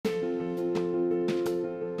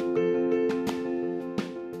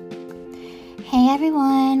Hey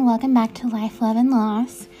everyone, welcome back to Life, Love, and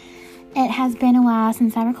Loss. It has been a while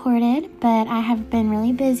since I recorded, but I have been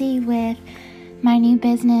really busy with my new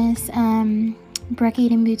business, Brooke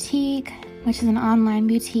Eden Boutique, which is an online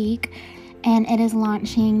boutique, and it is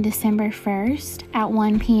launching December 1st at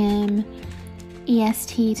 1 p.m.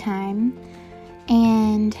 EST time,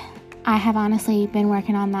 and I have honestly been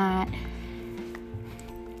working on that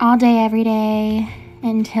all day, every day,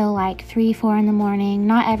 until like 3-4 in the morning.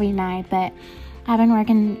 Not every night, but I've been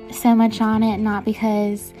working so much on it, not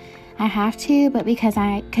because I have to, but because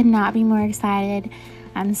I could not be more excited.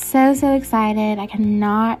 I'm so excited. I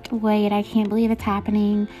cannot wait. I can't believe it's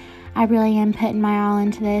happening. I really am putting my all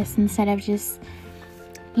into this instead of just,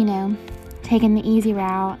 taking the easy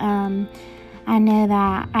route. I know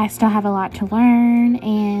that I still have a lot to learn,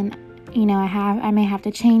 and I may have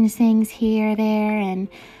to change things here or there and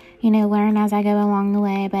learn as I go along the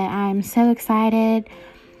way, but I'm so excited.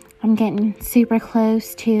 I'm getting super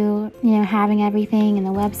close to having everything in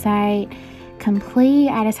the website complete.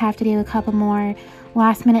 I just have to do a couple more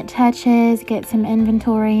last minute touches, get some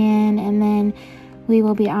inventory in, and then we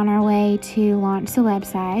will be on our way to launch the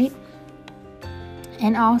website.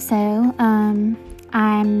 And also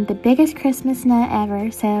I'm the biggest Christmas nut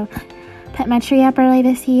ever, so put my tree up early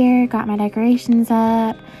this year, got my decorations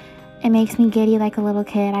up. It makes me giddy like a little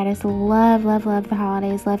kid. I just love the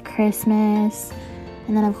holidays, love Christmas,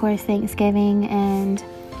 and then of course Thanksgiving and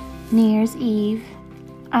New Year's Eve.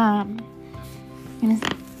 I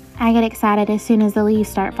get excited as soon as the leaves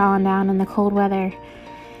start falling down and the cold weather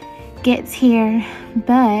gets here.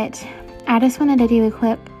 But I just wanted to do a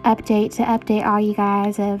quick update to update all you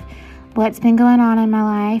guys of what's been going on in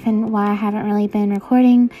my life and why I haven't really been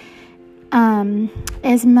recording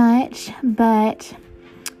as much. But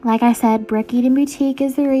like I said, Brooke Eden Boutique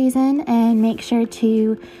is the reason, and make sure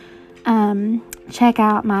to check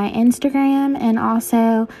out my Instagram, and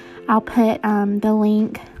also I'll put the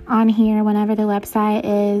link on here whenever the website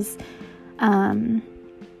is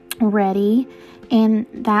ready, and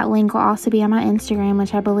that link will also be on my Instagram,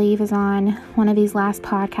 which I believe is on one of these last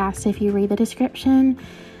podcasts if you read the description.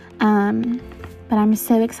 But I'm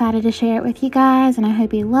so excited to share it with you guys, and I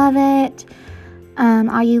hope you love it.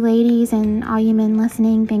 All you ladies and all you men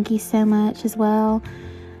listening, thank you so much as well.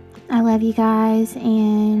 I love you guys,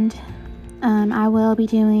 and I will be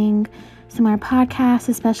doing some more podcasts,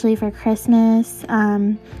 especially for Christmas.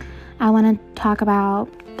 I want to talk about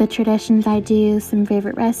the traditions I do, some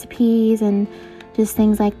favorite recipes, and just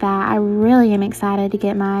things like that. I really am excited to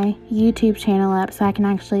get my YouTube channel up so I can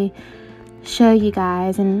actually show you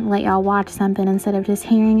guys and let y'all watch something instead of just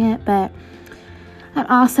hearing it. But I'm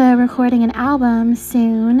also recording an album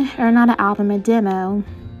soon, or not an album, a demo.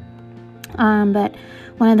 But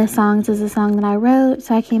one of the songs is a song that I wrote,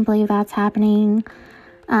 so I can't believe that's happening.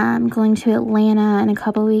 I'm going to Atlanta in a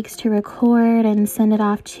couple weeks to record and send it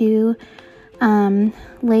off to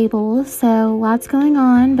labels. So lots going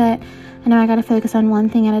on, but I know I got to focus on one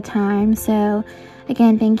thing at a time. So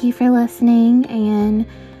again, thank you for listening, and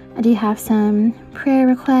I do have some prayer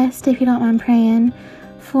requests if you don't mind praying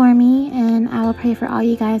for me, and I will pray for all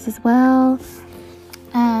you guys as well.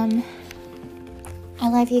 I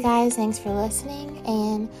love you guys. Thanks for listening,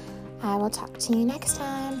 and I will talk to you next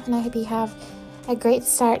time, and I hope you have a great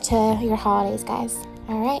start to your holidays, guys.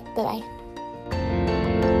 All right, bye-bye.